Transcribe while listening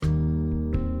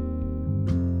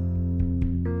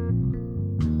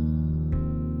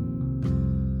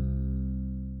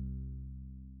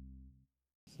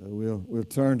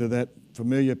turn to that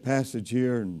familiar passage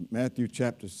here in Matthew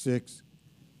chapter 6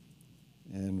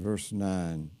 and verse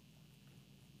 9.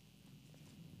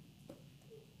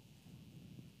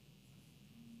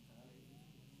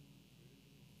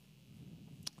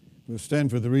 We'll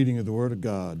stand for the reading of the Word of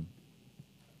God.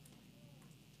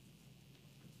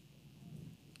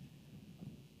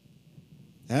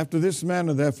 After this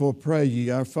manner, therefore, pray ye,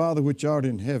 Our Father which art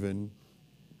in heaven,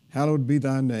 hallowed be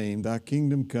thy name, thy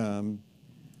kingdom come,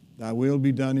 thy will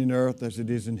be done in earth as it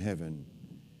is in heaven.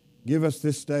 Give us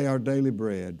this day our daily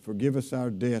bread. Forgive us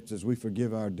our debts as we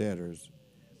forgive our debtors.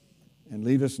 And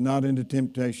lead us not into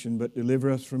temptation, but deliver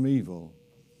us from evil.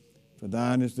 For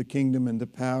thine is the kingdom and the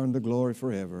power and the glory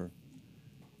forever.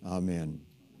 Amen.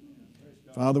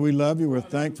 Father, we love you. We're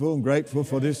thankful and grateful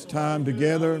for this time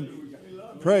together.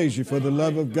 Praise you for the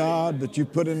love of God that you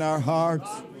put in our hearts.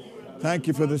 Thank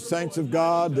you for the saints of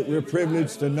God that we're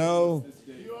privileged to know.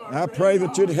 I pray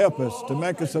that you'd help us to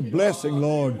make us a blessing,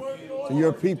 Lord, to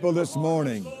your people this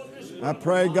morning. I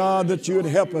pray, God, that you would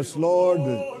help us, Lord,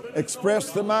 to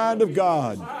express the mind of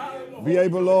God. Be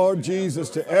able, Lord Jesus,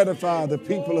 to edify the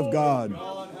people of God.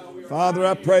 Father,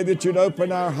 I pray that you'd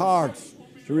open our hearts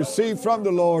to receive from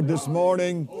the Lord this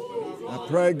morning. I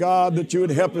pray, God, that you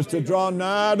would help us to draw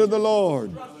nigh to the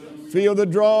Lord. Feel the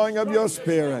drawing of your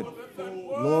Spirit.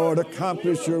 Lord,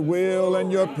 accomplish your will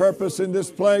and your purpose in this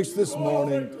place this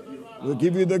morning. We'll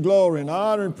give you the glory and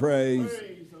honor and praise.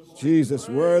 Jesus'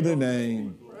 worthy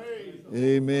name.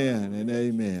 Amen and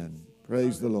amen.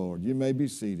 Praise the Lord. You may be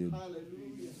seated.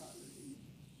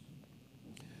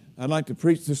 I'd like to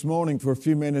preach this morning for a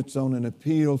few minutes on an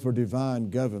appeal for divine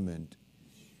government.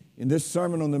 In this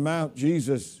Sermon on the Mount,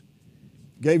 Jesus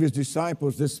gave his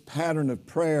disciples this pattern of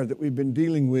prayer that we've been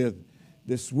dealing with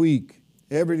this week.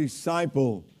 Every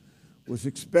disciple was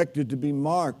expected to be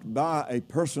marked by a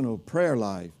personal prayer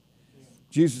life.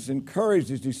 Jesus encouraged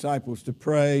his disciples to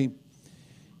pray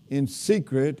in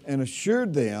secret and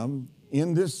assured them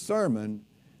in this sermon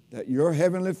that your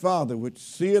heavenly Father, which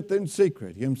seeth in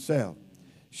secret himself,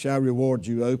 shall reward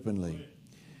you openly.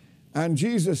 And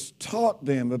Jesus taught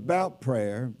them about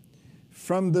prayer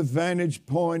from the vantage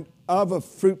point of a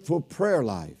fruitful prayer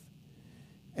life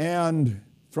and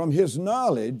from his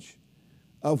knowledge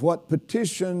of what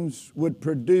petitions would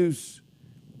produce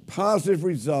positive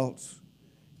results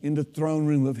in the throne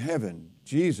room of heaven.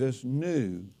 Jesus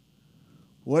knew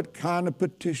what kind of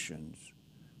petitions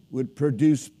would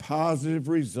produce positive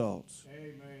results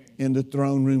in the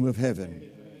throne room of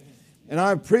heaven. And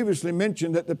I've previously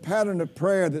mentioned that the pattern of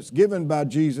prayer that's given by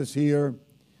Jesus here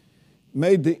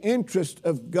made the interest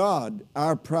of God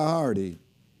our priority.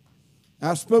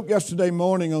 I spoke yesterday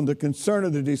morning on the concern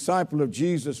of the disciple of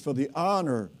Jesus for the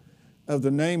honor of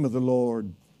the name of the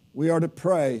Lord. We are to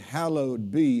pray,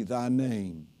 hallowed be thy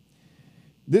name.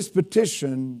 This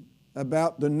petition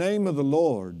about the name of the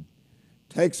Lord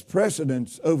takes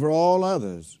precedence over all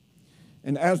others.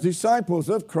 And as disciples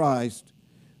of Christ,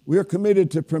 we are committed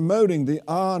to promoting the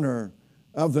honor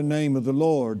of the name of the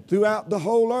Lord throughout the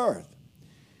whole earth.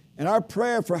 And our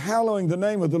prayer for hallowing the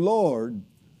name of the Lord,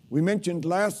 we mentioned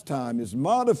last time, is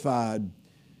modified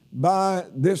by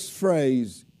this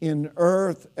phrase, in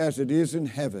earth as it is in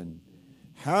heaven.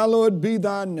 Hallowed be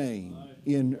thy name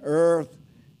in earth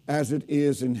as it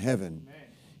is in heaven.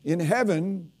 In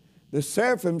heaven, the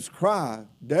seraphims cry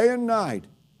day and night,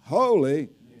 holy,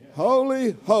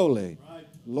 holy, holy,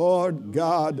 Lord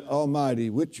God Almighty,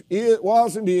 which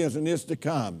was and is to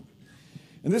come.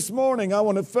 And this morning I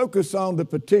want to focus on the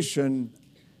petition,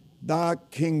 thy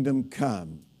kingdom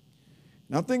come.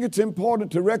 And I think it's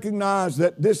important to recognize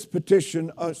that this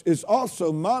petition is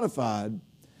also modified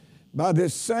by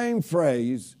this same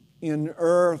phrase, in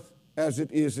earth as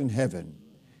it is in heaven.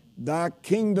 Thy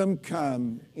kingdom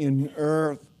come in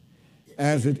earth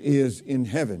as it is in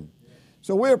heaven.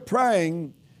 So we're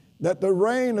praying that the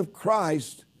reign of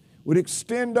Christ would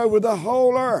extend over the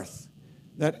whole earth,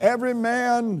 that every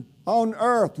man on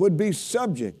earth would be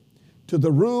subject to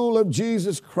the rule of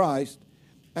Jesus Christ,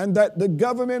 and that the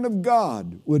government of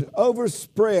God would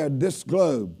overspread this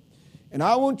globe. And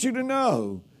I want you to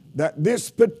know that this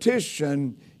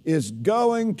petition is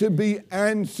going to be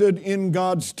answered in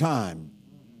God's time.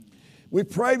 We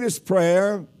pray this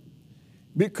prayer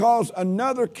because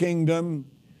another kingdom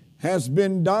has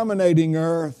been dominating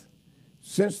earth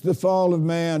since the fall of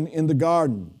man in the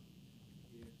garden.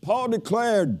 Paul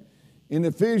declared in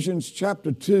Ephesians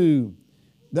chapter 2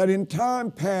 that in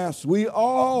time past we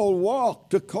all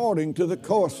walked according to the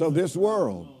course of this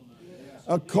world,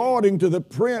 according to the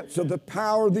prince of the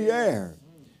power of the air,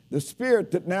 the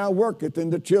spirit that now worketh in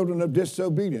the children of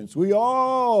disobedience. We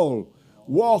all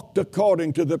walked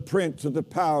according to the prince of the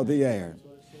power of the air.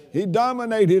 He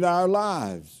dominated our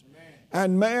lives.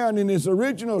 And man in his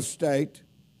original state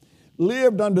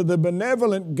lived under the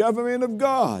benevolent government of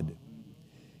God.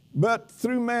 But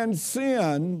through man's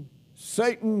sin,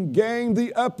 Satan gained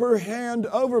the upper hand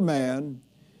over man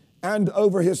and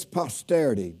over his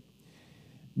posterity.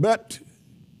 But,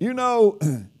 you know,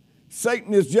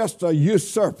 Satan is just a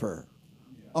usurper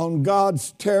on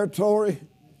God's territory.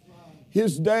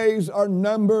 His days are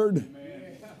numbered,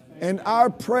 and our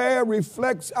prayer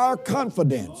reflects our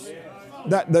confidence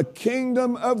that the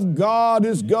kingdom of God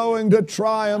is going to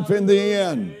triumph in the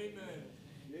end.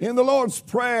 In the Lord's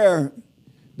Prayer,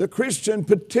 the Christian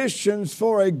petitions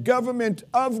for a government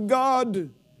of God,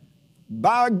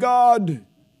 by God,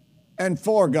 and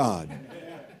for God.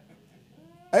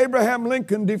 Abraham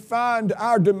Lincoln defined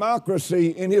our democracy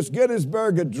in his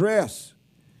Gettysburg Address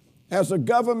as a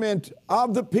government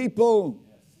of the people,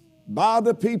 by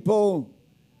the people,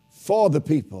 for the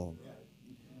people.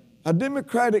 A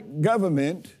democratic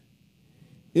government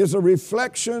is a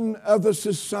reflection of the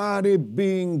society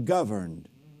being governed.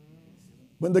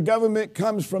 When the government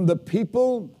comes from the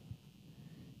people,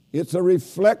 it's a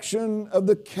reflection of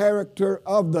the character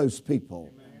of those people.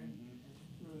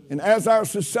 And as our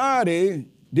society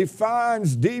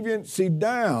defines deviancy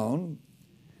down,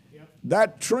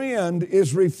 that trend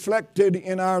is reflected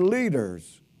in our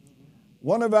leaders.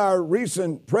 One of our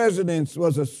recent presidents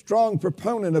was a strong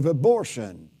proponent of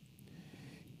abortion,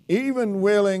 even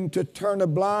willing to turn a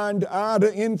blind eye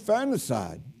to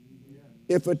infanticide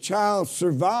if a child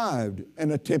survived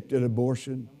an attempted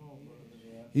abortion.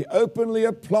 He openly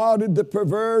applauded the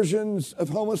perversions of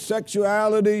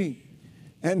homosexuality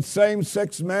and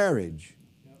same-sex marriage.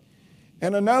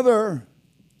 And another,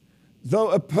 though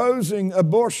opposing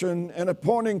abortion and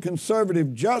appointing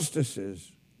conservative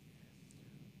justices,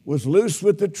 was loose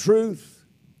with the truth,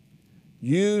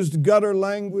 used gutter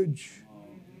language,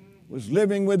 was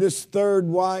living with his third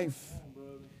wife,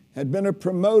 had been a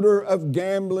promoter of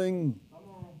gambling,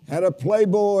 had a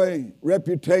playboy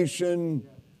reputation,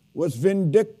 was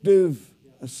vindictive,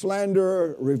 a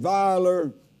slanderer,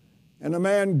 reviler, and a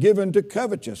man given to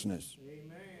covetousness.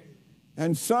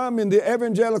 And some in the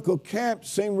evangelical camp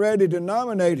seem ready to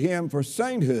nominate him for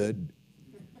sainthood,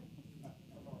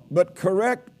 but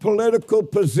correct political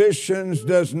positions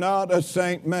does not a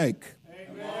saint make.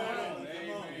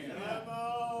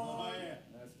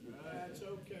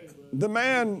 The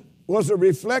man was a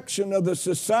reflection of the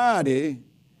society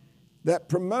that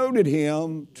promoted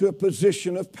him to a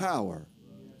position of power.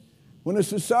 When a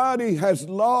society has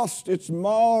lost its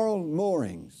moral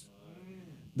moorings,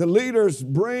 the leaders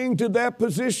bring to their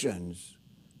positions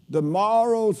the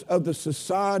morals of the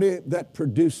society that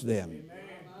produced them.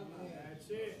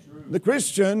 The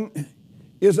Christian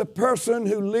is a person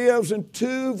who lives in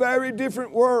two very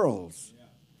different worlds.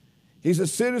 He's a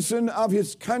citizen of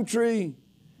his country,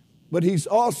 but he's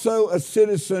also a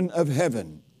citizen of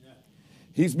heaven.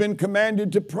 He's been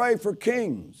commanded to pray for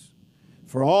kings,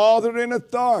 for all that are in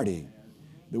authority,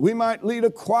 that we might lead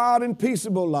a quiet and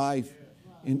peaceable life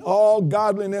in all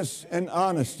godliness and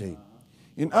honesty.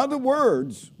 In other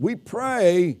words, we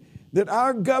pray that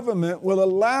our government will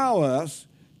allow us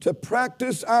to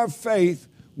practice our faith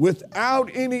without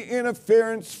any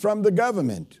interference from the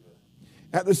government.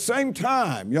 At the same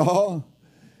time, y'all,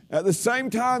 at the same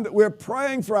time that we're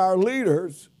praying for our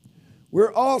leaders,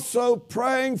 we're also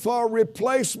praying for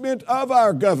replacement of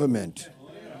our government.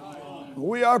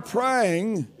 We are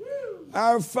praying,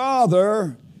 our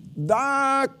Father,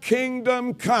 thy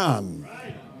kingdom come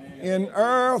in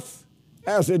earth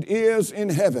as it is in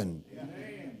heaven.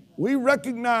 We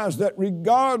recognize that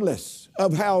regardless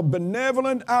of how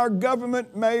benevolent our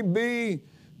government may be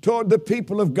toward the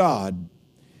people of God,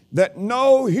 that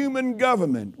no human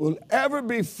government will ever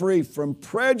be free from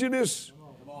prejudice,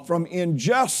 from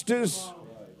injustice,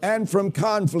 and from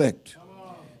conflict.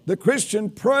 The Christian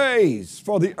prays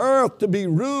for the earth to be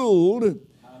ruled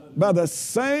by the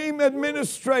same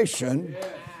administration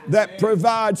that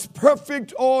provides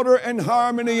perfect order and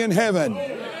harmony in heaven.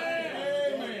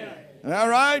 All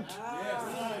right?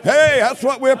 Hey, that's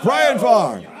what we're praying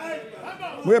for.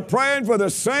 We're praying for the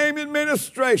same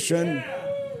administration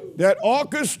that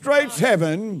orchestrates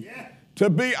heaven to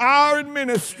be our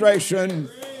administration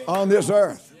on this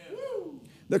earth.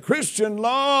 The Christian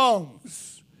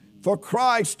longs for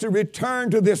Christ to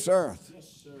return to this earth,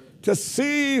 to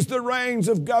seize the reins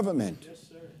of government,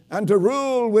 and to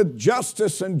rule with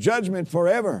justice and judgment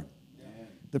forever.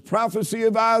 The prophecy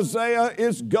of Isaiah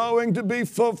is going to be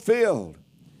fulfilled.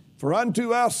 For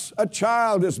unto us a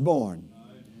child is born,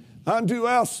 unto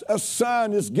us a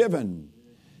son is given,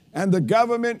 and the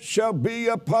government shall be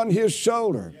upon his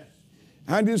shoulder.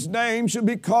 And his name shall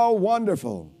be called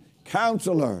Wonderful,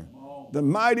 Counselor, the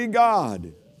Mighty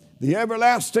God, the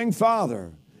Everlasting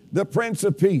Father, the Prince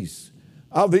of Peace.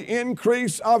 Of the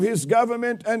increase of his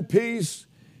government and peace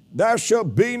there shall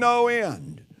be no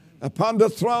end, upon the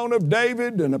throne of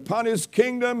David and upon his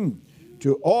kingdom,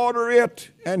 to order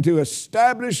it and to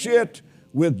establish it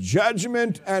with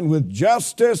judgment and with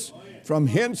justice from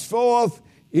henceforth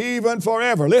even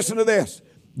forever. Listen to this.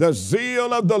 The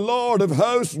zeal of the Lord of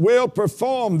hosts will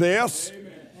perform this.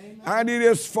 Amen. And it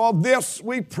is for this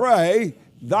we pray,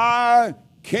 thy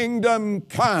kingdom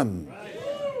come.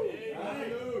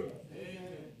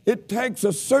 It takes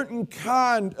a certain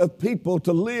kind of people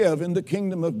to live in the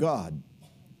kingdom of God.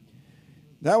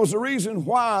 That was the reason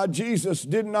why Jesus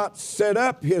did not set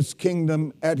up his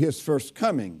kingdom at his first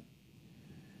coming.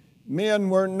 Men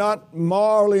were not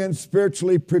morally and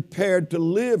spiritually prepared to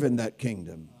live in that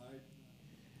kingdom.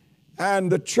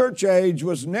 And the church age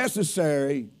was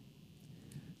necessary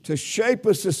to shape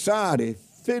a society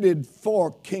fitted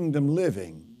for kingdom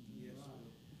living.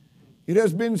 It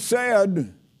has been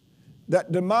said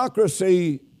that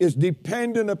democracy is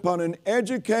dependent upon an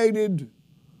educated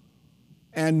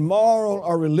and moral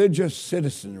or religious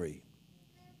citizenry.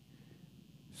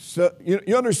 So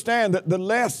you understand that the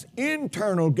less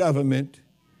internal government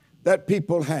that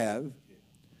people have,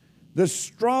 the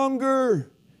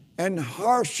stronger and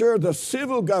harsher the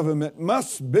civil government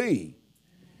must be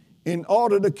in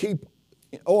order to keep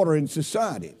order in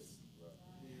society.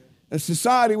 A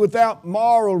society without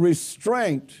moral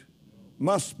restraint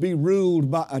must be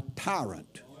ruled by a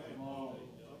tyrant.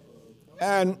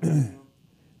 And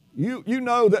you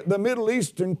know that the Middle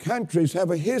Eastern countries have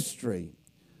a history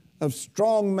of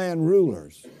strongman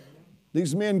rulers.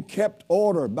 These men kept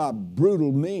order by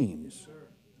brutal means.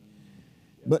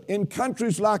 But in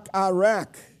countries like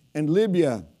Iraq and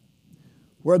Libya,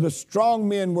 where the strong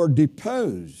men were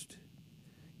deposed,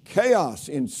 chaos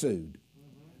ensued.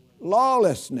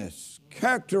 Lawlessness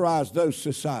characterized those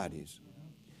societies.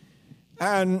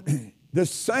 And the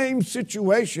same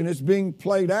situation is being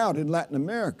played out in Latin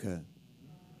America,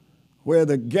 where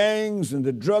the gangs and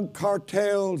the drug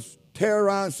cartels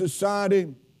terrorize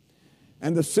society,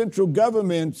 and the central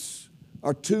governments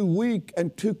are too weak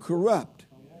and too corrupt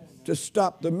to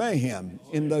stop the mayhem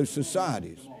in those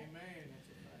societies.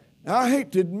 Now, I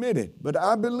hate to admit it, but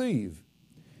I believe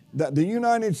that the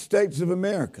United States of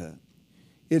America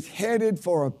is headed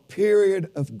for a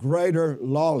period of greater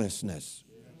lawlessness.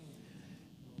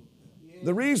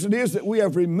 The reason is that we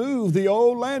have removed the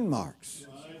old landmarks,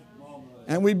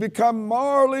 and we become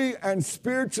morally and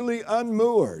spiritually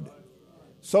unmoored.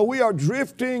 So we are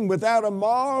drifting without a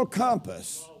moral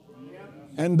compass,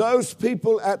 and those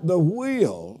people at the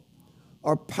wheel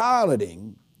are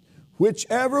piloting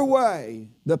whichever way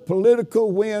the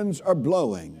political winds are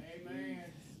blowing. Amen.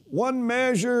 One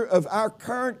measure of our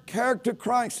current character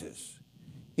crisis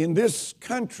in this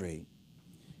country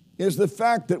is the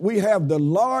fact that we have the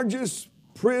largest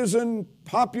prison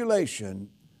population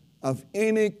of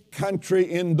any country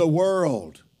in the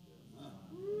world.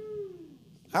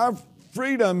 Our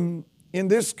freedom in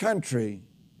this country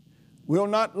will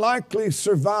not likely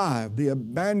survive the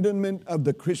abandonment of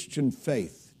the Christian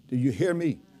faith. Do you hear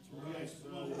me?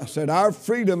 I said our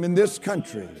freedom in this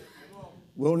country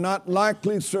will not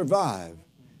likely survive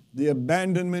the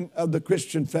abandonment of the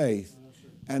Christian faith.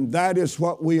 And that is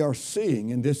what we are seeing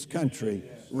in this country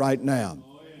right now.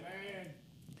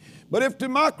 But if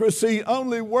democracy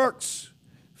only works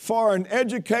for an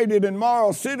educated and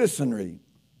moral citizenry,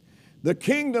 the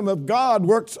kingdom of God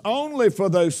works only for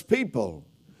those people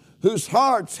whose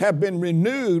hearts have been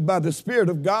renewed by the Spirit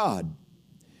of God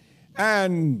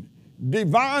and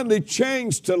divinely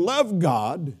changed to love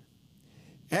God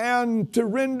and to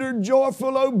render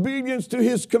joyful obedience to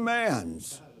His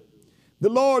commands. The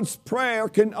Lord's Prayer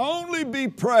can only be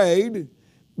prayed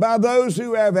by those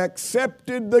who have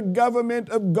accepted the government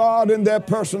of God in their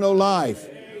personal life.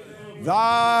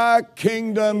 Thy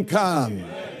kingdom come.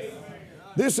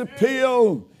 This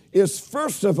appeal is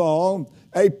first of all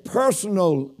a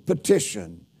personal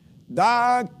petition.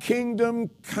 Thy kingdom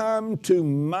come to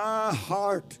my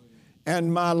heart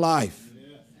and my life.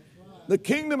 The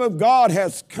kingdom of God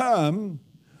has come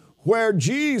where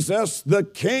Jesus, the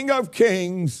King of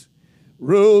Kings,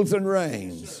 rules and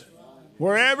reigns.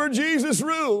 Wherever Jesus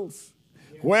rules,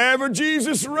 wherever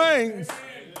Jesus reigns,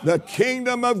 the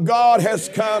kingdom of God has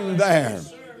come there.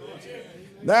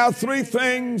 There are three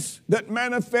things that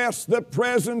manifest the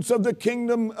presence of the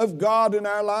kingdom of God in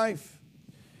our life.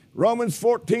 Romans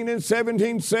 14 and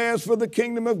 17 says, for the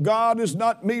kingdom of God is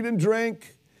not meat and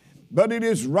drink, but it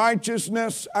is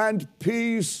righteousness and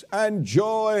peace and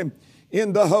joy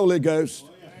in the Holy Ghost.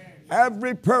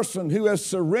 Every person who has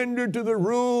surrendered to the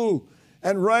rule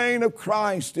and reign of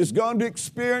Christ is going to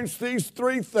experience these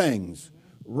three things: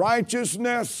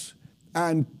 righteousness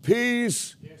and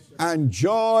peace and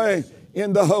joy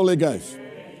in the Holy Ghost.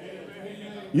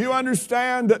 You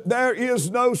understand that there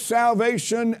is no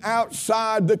salvation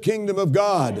outside the kingdom of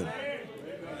God.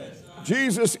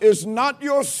 Jesus is not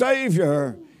your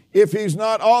Savior if He's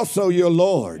not also your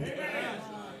Lord.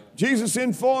 Jesus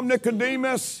informed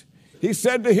Nicodemus, He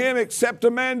said to him, except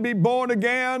a man be born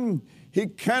again, he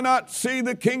cannot see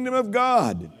the kingdom of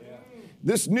God.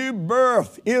 This new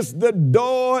birth is the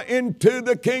door into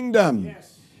the kingdom.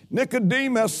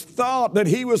 Nicodemus thought that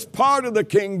he was part of the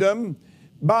kingdom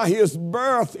by his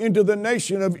birth into the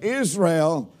nation of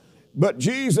Israel, but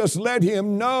Jesus let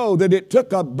him know that it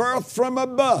took a birth from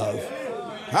above,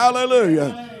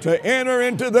 hallelujah, to enter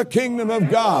into the kingdom of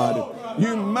God.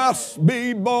 You must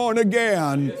be born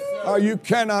again or you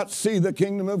cannot see the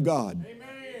kingdom of God.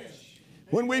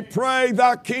 When we pray,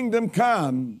 Thy kingdom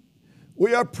come,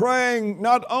 we are praying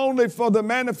not only for the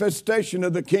manifestation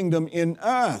of the kingdom in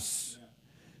us,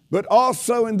 but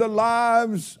also in the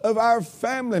lives of our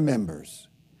family members.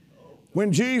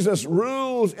 When Jesus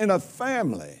rules in a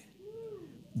family,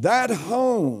 that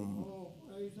home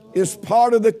is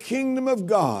part of the kingdom of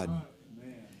God,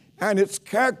 and it's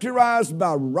characterized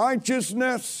by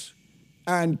righteousness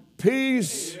and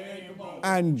peace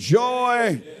and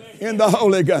joy in the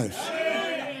Holy Ghost.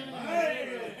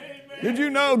 Did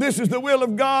you know this is the will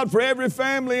of God for every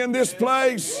family in this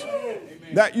place?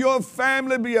 That your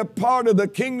family be a part of the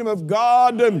kingdom of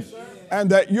God, and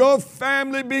that your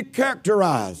family be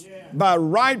characterized by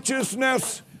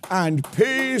righteousness and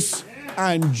peace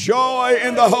and joy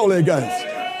in the Holy Ghost.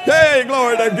 Hey,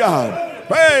 glory to God.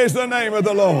 Praise the name of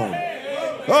the Lord.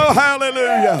 Oh,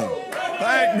 hallelujah.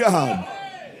 Thank God.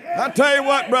 I tell you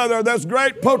what, brother, there's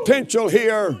great potential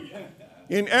here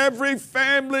in every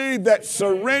family that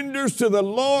surrenders to the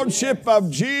lordship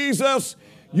of Jesus.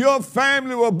 Your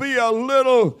family will be a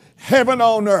little heaven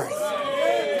on earth.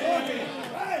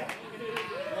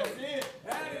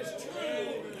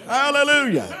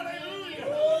 Hallelujah.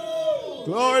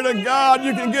 Glory to God.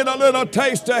 You can get a little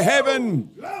taste of heaven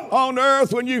on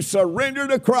earth when you surrender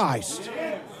to Christ.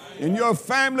 And your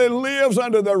family lives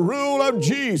under the rule of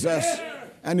Jesus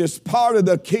and is part of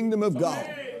the kingdom of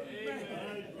God.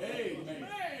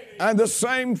 And the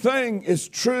same thing is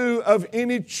true of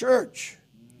any church.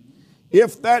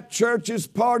 If that church is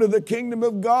part of the kingdom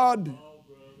of God,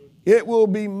 it will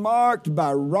be marked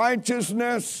by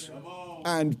righteousness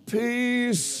and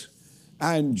peace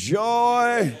and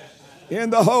joy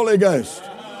in the Holy Ghost.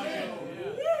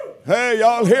 Hey,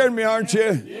 y'all hearing me, aren't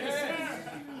you?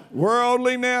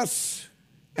 Worldliness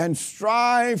and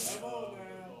strife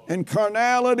and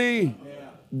carnality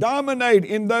dominate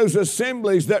in those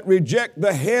assemblies that reject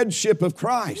the headship of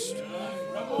Christ.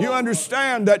 You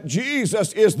understand that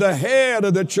Jesus is the head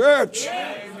of the church,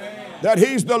 that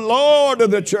He's the Lord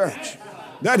of the church,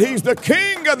 that He's the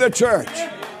King of the church,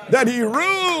 that He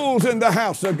rules in the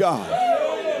house of God.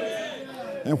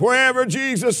 And wherever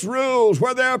Jesus rules,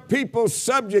 where there are people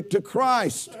subject to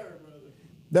Christ,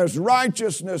 there's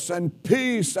righteousness and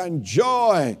peace and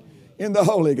joy in the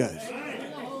Holy Ghost.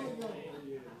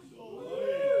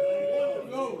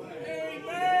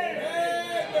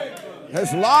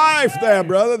 There's life there,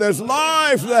 brother. There's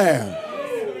life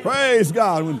there. Praise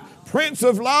God. When Prince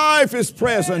of Life is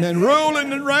present and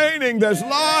ruling and reigning, there's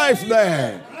life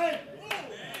there.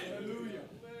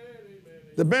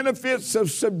 The benefits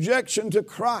of subjection to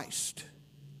Christ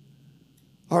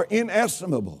are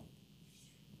inestimable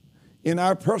in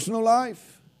our personal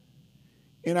life,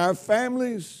 in our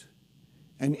families,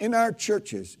 and in our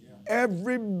churches.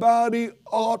 Everybody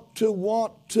ought to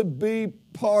want to be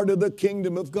part of the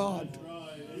kingdom of God.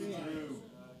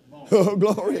 Oh,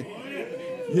 glory.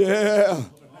 Yeah.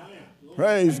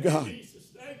 Praise God.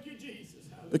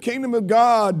 The kingdom of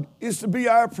God is to be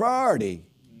our priority.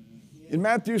 In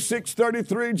Matthew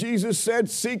 6:33, Jesus said,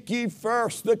 "Seek ye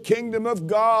first the kingdom of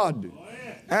God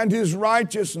and His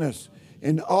righteousness,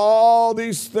 and all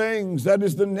these things, that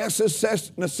is the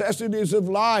necessities of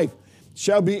life,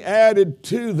 shall be added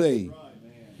to thee."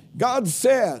 God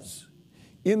says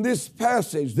in this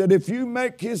passage that if you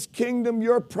make His kingdom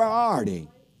your priority,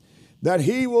 that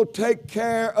He will take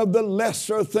care of the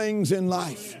lesser things in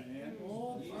life.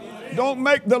 Don't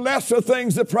make the lesser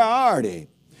things the priority.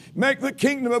 Make the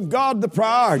kingdom of God the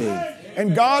priority.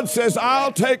 And God says,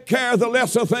 I'll take care of the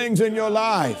lesser things in your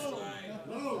life.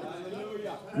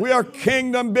 We are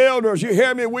kingdom builders. You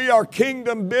hear me? We are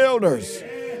kingdom builders.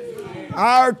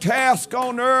 Our task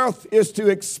on earth is to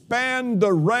expand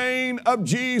the reign of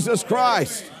Jesus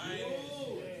Christ.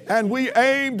 And we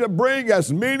aim to bring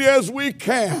as many as we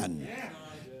can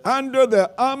under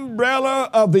the umbrella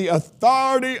of the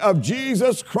authority of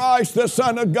Jesus Christ, the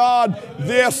Son of God.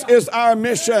 This is our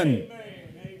mission.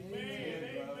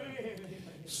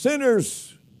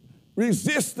 Sinners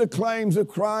resist the claims of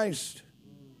Christ,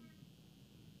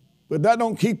 but that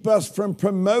don't keep us from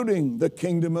promoting the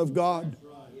kingdom of God.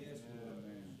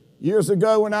 Years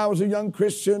ago when I was a young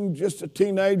Christian, just a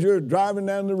teenager, driving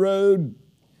down the road,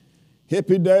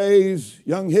 hippie days,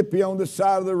 young hippie on the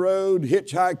side of the road,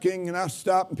 hitchhiking, and I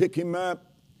stop and pick him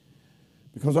up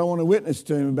because I want to witness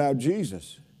to him about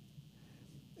Jesus.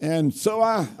 And so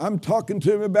I'm talking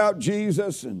to him about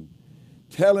Jesus and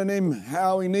telling him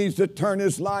how he needs to turn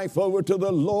his life over to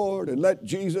the Lord and let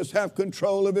Jesus have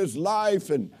control of his life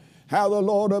and how the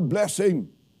Lord will bless him.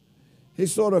 He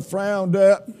sort of frowned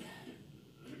up,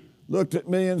 looked at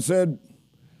me and said,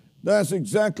 "That's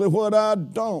exactly what I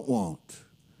don't want.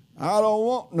 I don't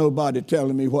want nobody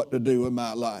telling me what to do with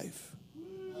my life."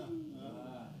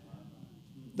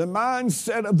 The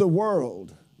mindset of the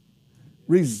world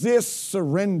resists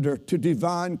surrender to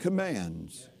divine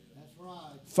commands.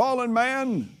 Fallen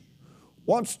man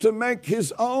wants to make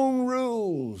his own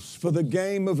rules for the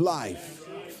game of life.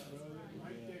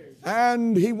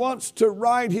 And he wants to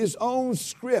write his own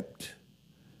script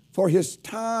for his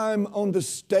time on the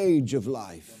stage of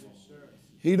life.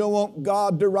 He don't want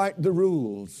God to write the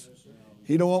rules.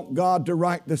 He don't want God to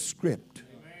write the script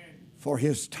for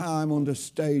his time on the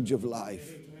stage of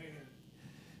life.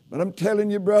 But I'm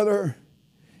telling you, brother,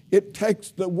 it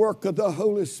takes the work of the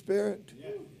Holy Spirit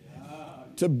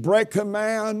to break a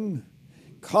man,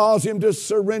 cause him to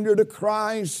surrender to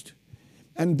Christ.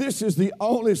 And this is the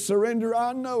only surrender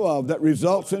I know of that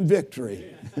results in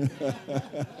victory.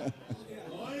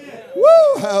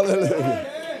 Woo, hallelujah.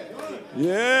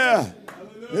 Yeah.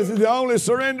 This is the only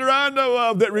surrender I know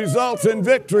of that results in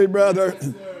victory, brother.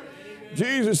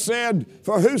 Jesus said,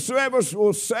 "For whosoever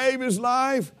will save his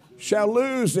life shall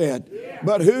lose it.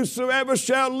 But whosoever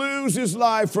shall lose his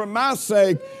life for my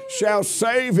sake shall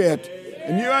save it."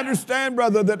 And you understand,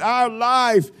 brother, that our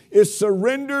life is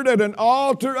surrendered at an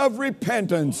altar of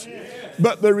repentance.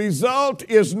 But the result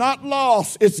is not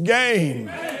loss, it's gain.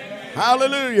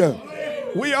 Hallelujah.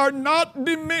 We are not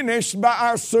diminished by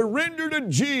our surrender to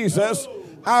Jesus.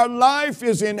 Our life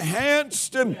is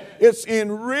enhanced, it's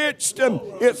enriched,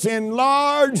 it's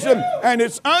enlarged, and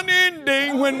it's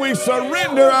unending when we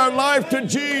surrender our life to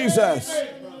Jesus.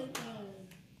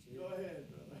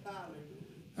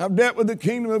 I've dealt with the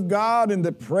kingdom of God in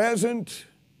the present,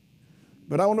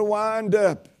 but I want to wind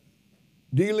up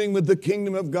dealing with the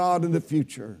kingdom of God in the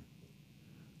future.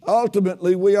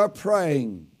 Ultimately, we are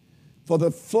praying for the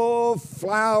full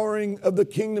flowering of the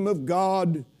kingdom of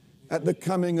God at the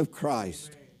coming of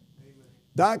Christ.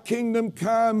 Thy kingdom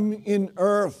come in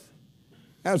earth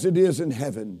as it is in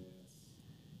heaven.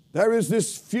 There is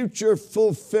this future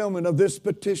fulfillment of this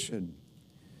petition.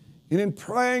 And in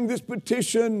praying this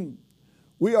petition,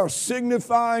 we are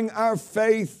signifying our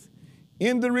faith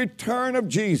in the return of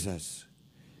Jesus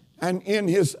and in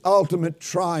his ultimate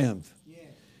triumph.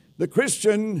 The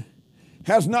Christian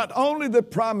has not only the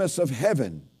promise of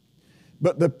heaven,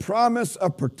 but the promise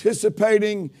of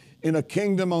participating in a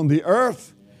kingdom on the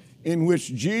earth in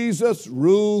which Jesus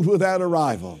ruled without a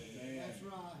rival.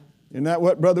 Isn't that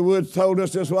what Brother Woods told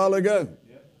us just a while ago?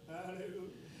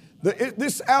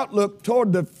 This outlook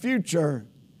toward the future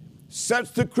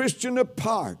sets the Christian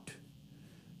apart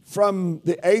from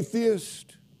the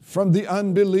atheist, from the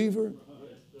unbeliever.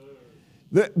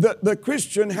 The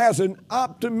Christian has an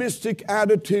optimistic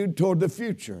attitude toward the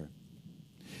future.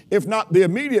 If not the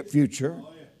immediate future,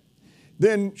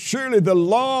 then surely the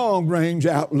long-range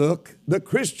outlook, the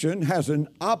Christian has an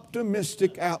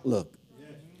optimistic outlook.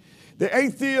 The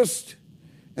atheist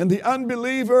and the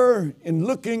unbeliever, in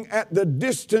looking at the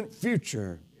distant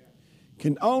future,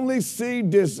 can only see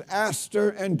disaster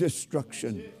and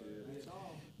destruction.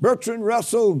 Bertrand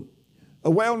Russell,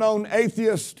 a well-known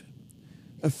atheist,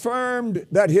 affirmed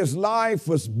that his life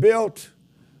was built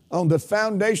on the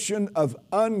foundation of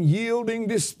unyielding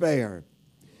despair.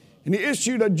 And he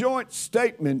issued a joint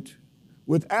statement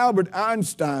with Albert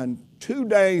Einstein 2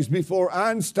 days before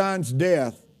Einstein's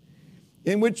death,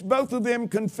 in which both of them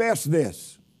confess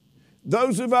this: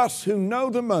 those of us who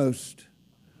know the most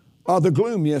are the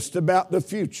gloomiest about the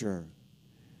future.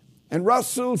 And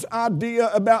Russell's idea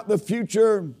about the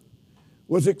future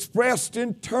was expressed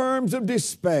in terms of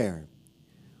despair.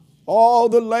 All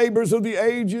the labors of the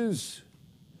ages,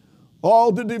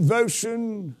 all the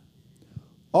devotion,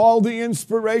 all the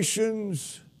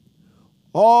inspirations,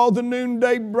 all the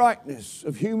noonday brightness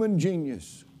of human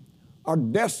genius are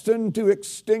destined to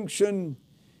extinction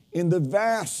in the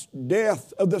vast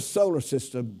death of the solar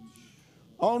system.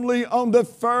 Only on the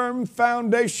firm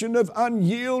foundation of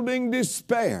unyielding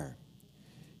despair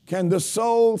can the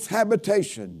soul's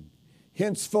habitation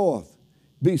henceforth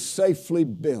be safely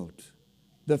built.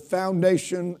 The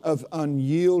foundation of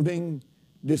unyielding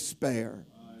despair.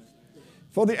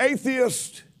 For the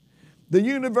atheist, the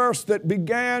universe that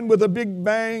began with a big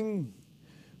bang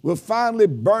will finally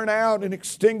burn out and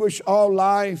extinguish all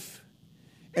life,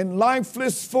 and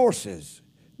lifeless forces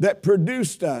that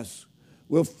produced us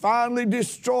will finally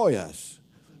destroy us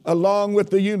along with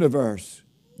the universe.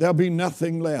 There'll be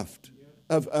nothing left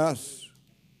of us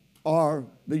or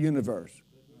the universe.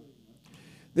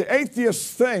 The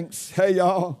atheist thinks, hey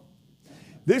y'all,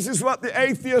 this is what the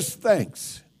atheist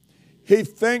thinks. He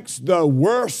thinks the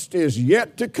worst is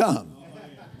yet to come.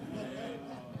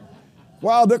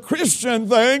 While the Christian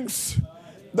thinks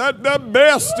that the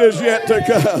best is yet to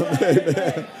come.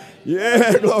 Amen.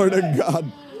 Yeah, glory to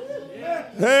God.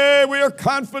 Hey, we are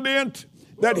confident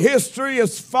that history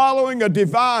is following a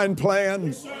divine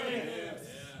plan.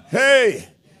 Hey,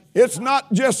 it's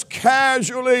not just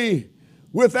casually,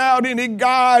 without any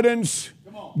guidance,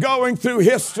 going through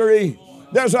history.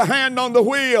 There's a hand on the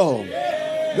wheel.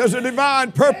 There's a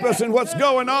divine purpose in what's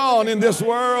going on in this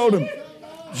world.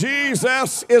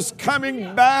 Jesus is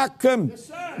coming back.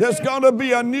 There's going to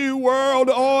be a new world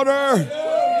order.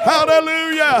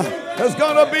 Hallelujah. There's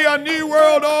going to be a new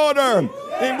world order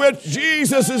in which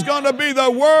Jesus is going to be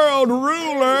the world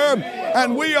ruler,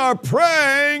 and we are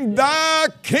praying, thy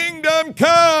kingdom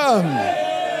come.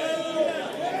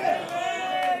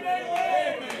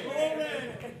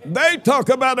 They talk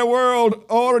about a world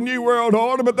order, new world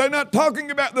order, but they're not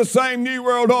talking about the same new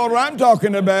world order I'm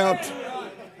talking about.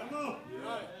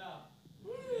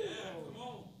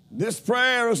 This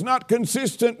prayer is not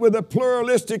consistent with a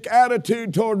pluralistic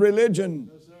attitude toward religion.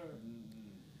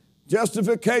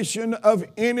 Justification of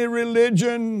any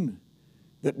religion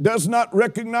that does not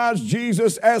recognize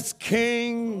Jesus as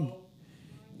King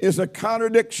is a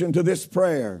contradiction to this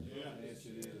prayer.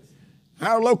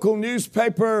 Our local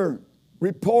newspaper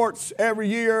reports every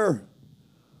year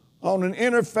on an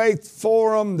interfaith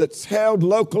forum that's held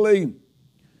locally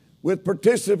with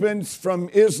participants from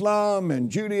Islam and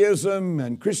Judaism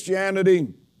and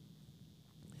Christianity.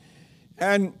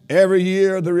 And every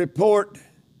year the report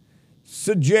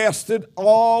suggests that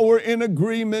all were in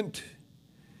agreement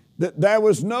that there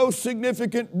was no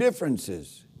significant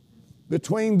differences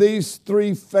between these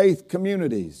three faith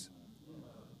communities.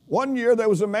 One year there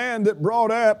was a man that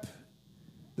brought up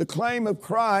the claim of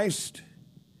Christ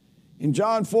in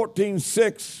John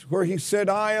 14:6, where he said,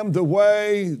 I am the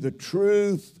way, the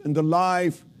truth, and the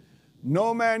life.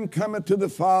 No man cometh to the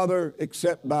Father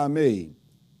except by me.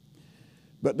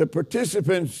 But the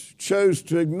participants chose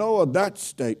to ignore that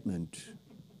statement.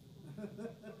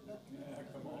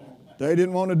 They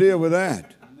didn't want to deal with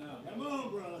that.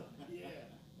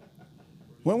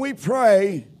 When we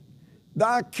pray,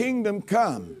 thy kingdom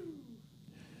come,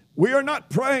 we are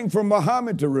not praying for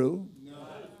Muhammad to rule.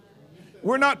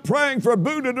 We're not praying for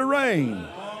Buddha to reign.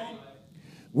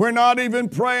 We're not even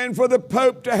praying for the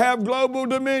Pope to have global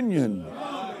dominion.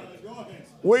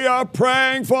 We are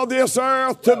praying for this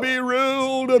earth to be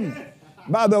ruled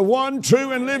by the one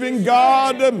true and living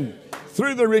God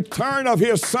through the return of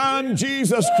His Son,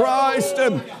 Jesus Christ.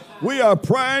 We are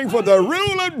praying for the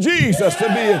rule of Jesus to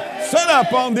be set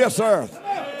up on this earth.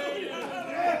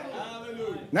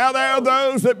 Now there are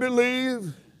those that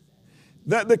believe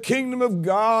that the kingdom of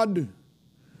God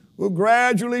will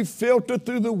gradually filter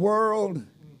through the world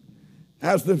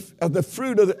as the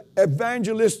fruit of the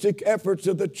evangelistic efforts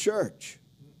of the church.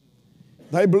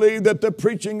 They believe that the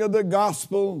preaching of the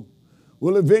gospel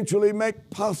will eventually make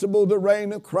possible the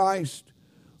reign of Christ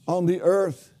on the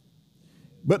earth.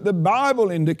 But the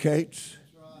Bible indicates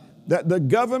that the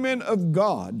government of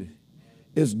God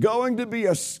is going to be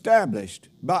established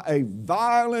by a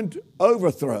violent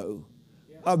overthrow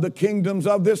of the kingdoms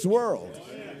of this world.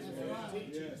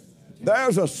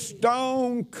 There's a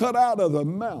stone cut out of the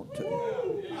mountain.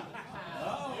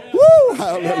 Woo,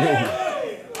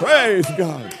 hallelujah. Praise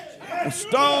God. A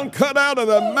stone cut out of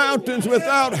the mountains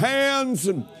without hands.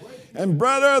 And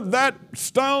brother, that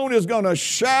stone is going to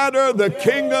shatter the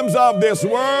kingdoms of this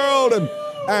world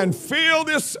and fill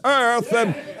this earth.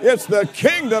 And it's the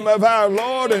kingdom of our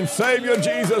Lord and Savior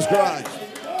Jesus Christ.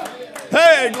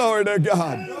 Hey, glory to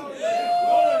God.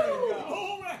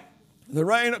 The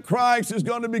reign of Christ is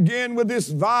going to begin with this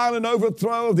violent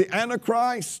overthrow of the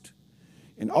Antichrist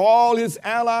and all his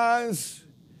allies.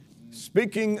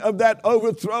 Speaking of that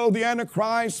overthrow, the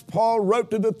Antichrist, Paul wrote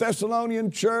to the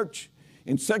Thessalonian church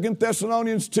in 2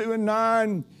 Thessalonians 2 and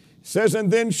 9, says,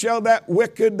 and then shall that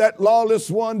wicked, that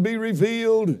lawless one be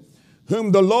revealed,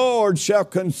 whom the Lord shall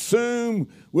consume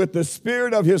with the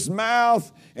spirit of his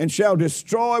mouth and shall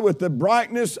destroy with the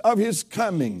brightness of his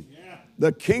coming. Yeah.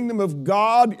 The kingdom of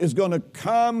God is going to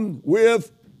come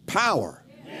with power.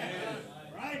 Yeah.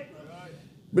 Right.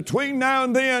 Between now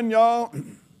and then, y'all,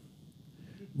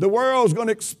 the world's going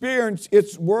to experience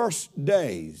its worst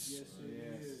days.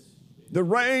 Yes. The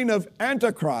reign of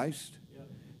Antichrist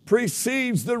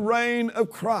precedes the reign of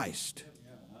Christ.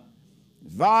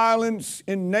 Violence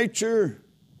in nature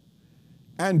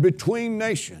and between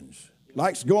nations,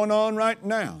 like's going on right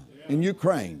now in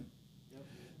Ukraine.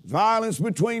 Violence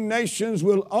between nations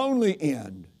will only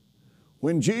end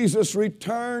when Jesus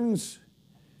returns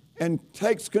and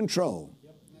takes control.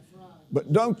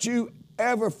 But don't you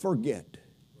ever forget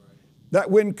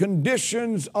that when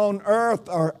conditions on earth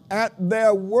are at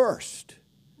their worst,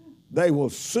 they will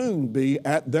soon be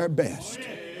at their best.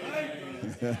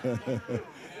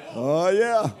 Oh,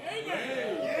 yeah.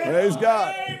 Praise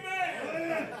God.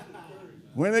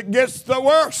 When it gets the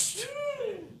worst,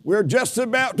 we're just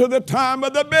about to the time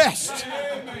of the best.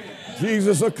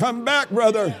 Jesus will come back,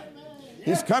 brother.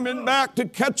 He's coming back to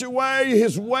catch away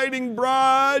his waiting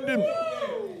bride.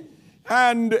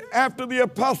 And after the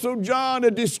Apostle John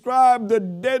had described the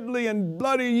deadly and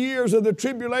bloody years of the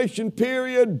tribulation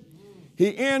period,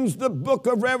 he ends the book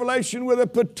of Revelation with a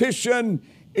petition,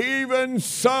 even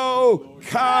so,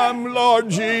 come, Lord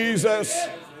Jesus.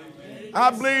 I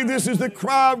believe this is the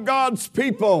cry of God's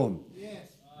people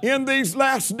in these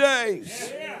last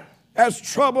days. As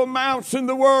trouble mounts in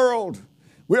the world,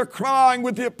 we're crying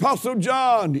with the Apostle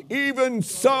John, even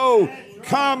so,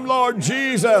 come, Lord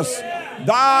Jesus.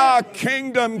 Thy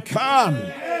kingdom come.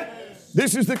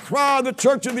 This is the cry of the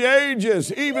church of the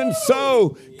ages. Even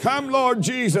so, come, Lord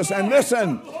Jesus. And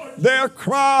listen, their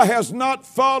cry has not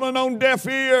fallen on deaf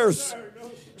ears.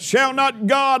 Shall not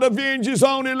God avenge his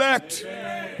own elect,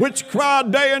 which cry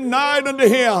day and night unto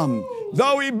him,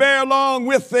 though he bear long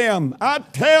with them? I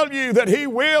tell you that he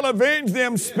will avenge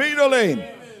them speedily.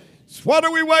 What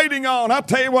are we waiting on? I'll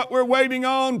tell you what we're waiting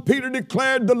on. Peter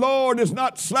declared the Lord is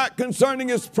not slack concerning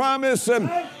his promise,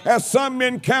 as some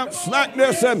men count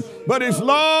slackness, but is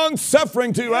long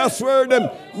suffering to usward,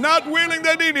 not willing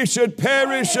that any should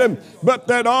perish, but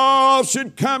that all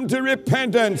should come to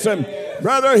repentance.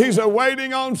 Brother, he's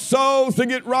waiting on souls to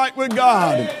get right with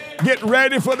God. Get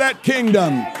ready for that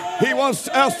kingdom. He wants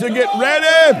us to get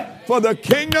ready for the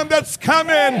kingdom that's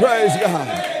coming. Praise God.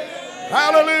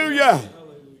 Hallelujah.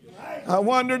 I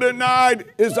wonder tonight,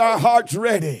 is our hearts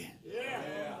ready?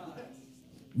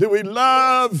 Do we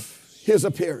love his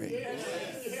appearing?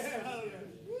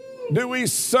 Do we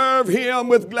serve him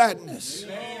with gladness?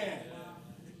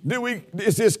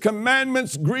 Is his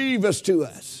commandments grievous to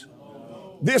us?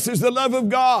 This is the love of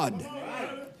God,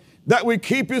 that we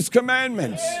keep his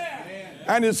commandments.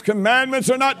 And his commandments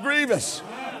are not grievous.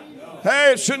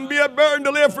 Hey, it shouldn't be a burden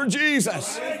to live for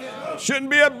Jesus. Shouldn't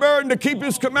be a burden to keep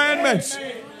his commandments.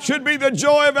 Should be the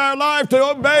joy of our life to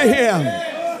obey him.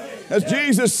 As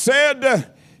Jesus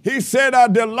said, he said, I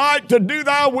delight to do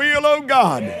thy will, O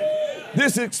God.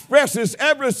 This expresses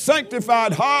every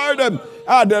sanctified heart.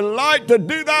 I delight to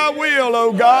do thy will,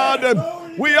 O God.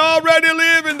 We already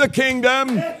live in the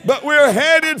kingdom, but we're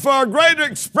headed for a greater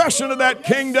expression of that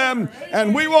kingdom,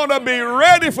 and we want to be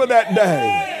ready for that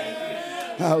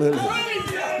day.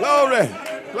 Hallelujah. Glory,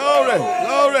 glory,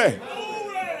 glory.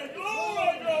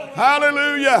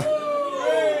 Hallelujah.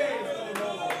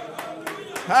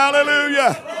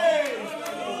 Hallelujah.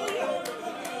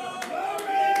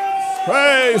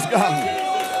 Praise God.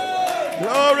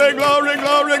 Glory, glory,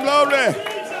 glory, glory.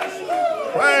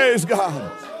 Praise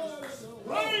God.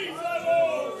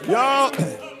 Y'all,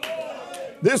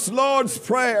 this Lord's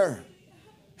Prayer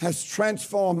has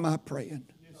transformed my praying.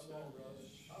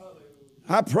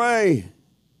 I pray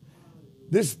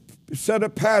this set a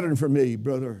pattern for me,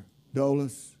 Brother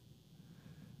Dolus.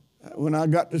 When I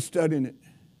got to studying it,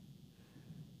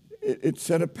 it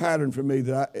set a pattern for me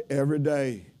that every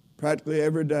day, practically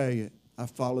every day, I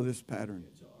follow this pattern.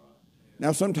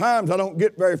 Now, sometimes I don't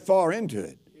get very far into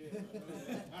it.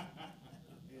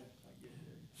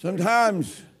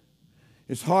 Sometimes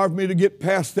it's hard for me to get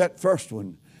past that first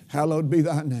one. Hallowed be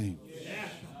thy name.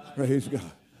 Praise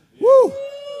God. Woo!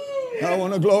 I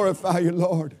want to glorify you,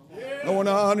 Lord. I want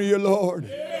to honor you,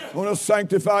 Lord. I want to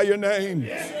sanctify your name.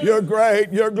 You're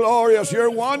great. You're glorious.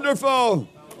 You're wonderful.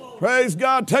 Praise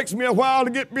God. It takes me a while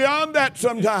to get beyond that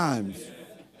sometimes.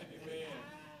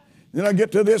 Then I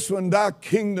get to this one, thy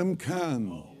kingdom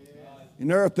come.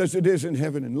 in earth as it is in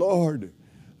heaven. And Lord,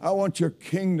 I want your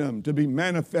kingdom to be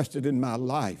manifested in my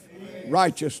life.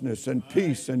 Righteousness and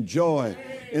peace and joy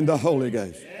in the Holy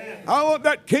Ghost. I want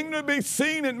that kingdom to be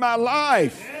seen in my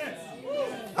life.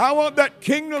 I want that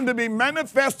kingdom to be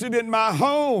manifested in my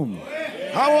home.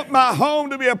 I want my home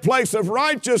to be a place of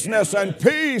righteousness and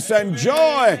peace and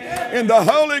joy in the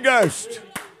Holy Ghost.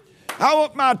 I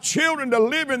want my children to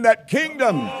live in that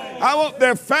kingdom. I want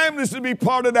their families to be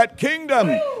part of that kingdom.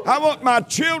 I want my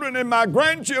children and my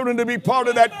grandchildren to be part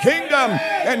of that kingdom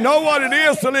and know what it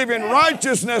is to live in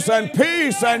righteousness and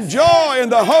peace and joy in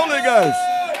the Holy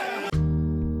Ghost.